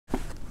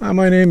Hi,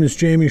 my name is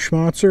Jamie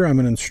Schmotzer. I'm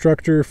an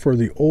instructor for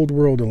the Old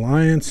World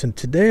Alliance, and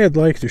today I'd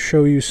like to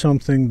show you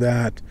something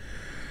that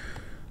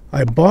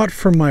I bought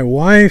for my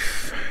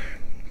wife.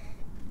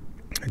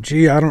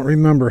 Gee, I don't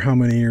remember how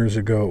many years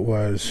ago it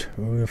was.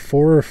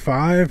 4 or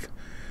 5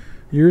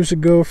 years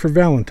ago for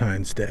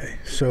Valentine's Day.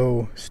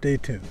 So stay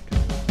tuned.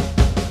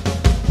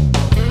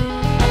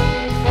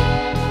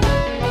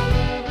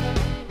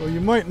 Well, you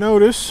might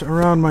notice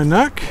around my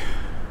neck,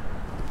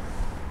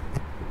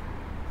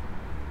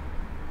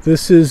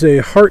 this is a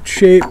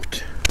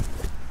heart-shaped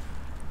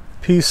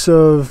piece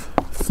of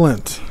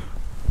flint.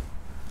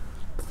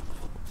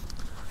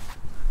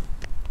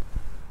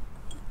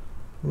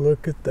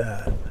 Look at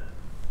that.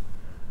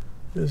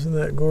 Isn't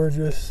that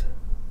gorgeous?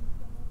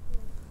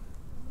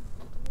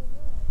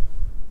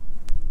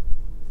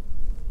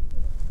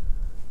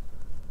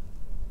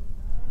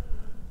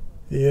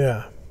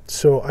 Yeah,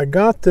 so I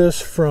got this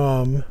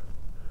from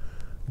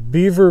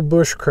Beaver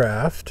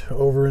Bushcraft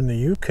over in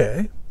the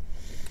UK.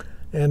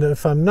 And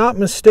if I'm not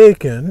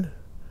mistaken,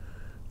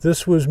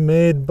 this was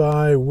made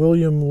by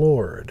William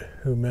Lord,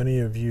 who many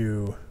of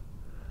you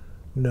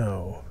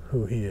know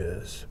who he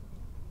is.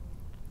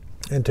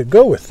 And to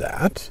go with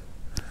that,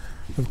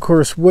 of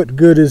course, what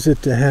good is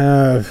it to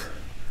have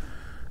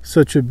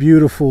such a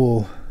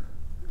beautiful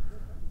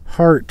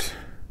heart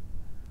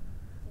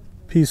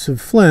piece of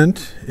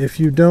flint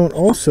if you don't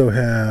also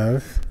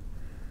have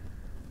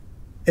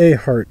a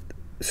heart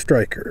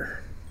striker?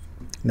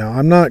 Now,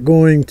 I'm not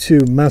going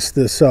to mess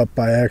this up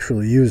by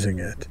actually using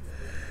it.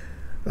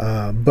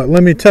 But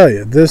let me tell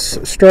you, this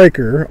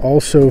striker,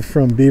 also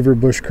from Beaver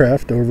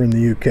Bushcraft over in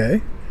the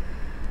UK.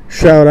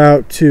 Shout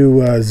out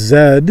to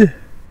Zed.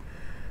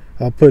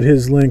 I'll put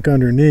his link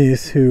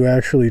underneath, who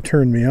actually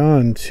turned me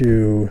on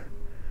to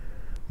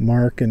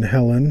Mark and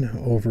Helen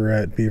over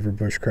at Beaver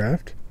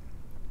Bushcraft.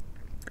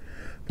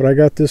 But I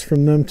got this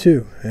from them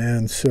too.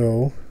 And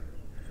so,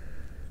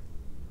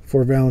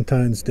 for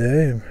Valentine's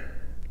Day, I'm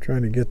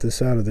trying to get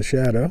this out of the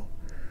shadow.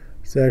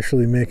 It's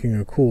actually making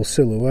a cool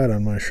silhouette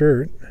on my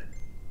shirt.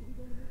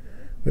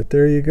 But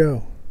there you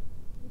go.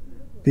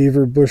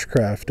 Beaver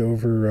Bushcraft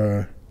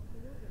over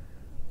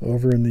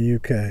in the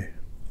UK.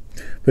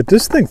 But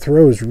this thing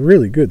throws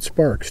really good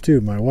sparks too.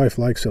 My wife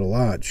likes it a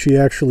lot. She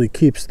actually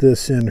keeps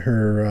this in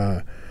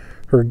her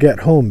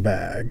get home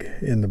bag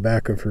in the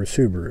back of her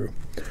Subaru.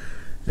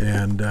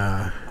 And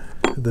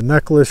the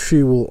necklace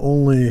she will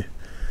only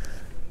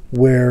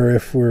wear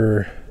if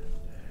we're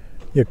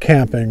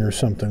camping or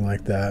something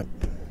like that.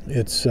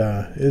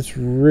 It's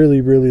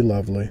really, really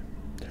lovely.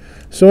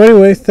 So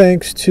anyway,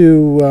 thanks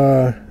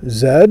to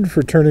Zed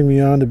for turning me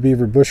on to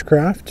Beaver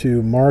Bushcraft,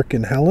 to Mark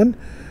and Helen,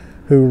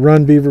 who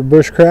run Beaver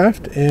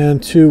Bushcraft,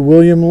 and to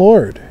William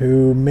Lord,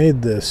 who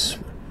made this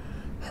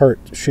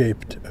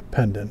heart-shaped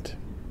pendant.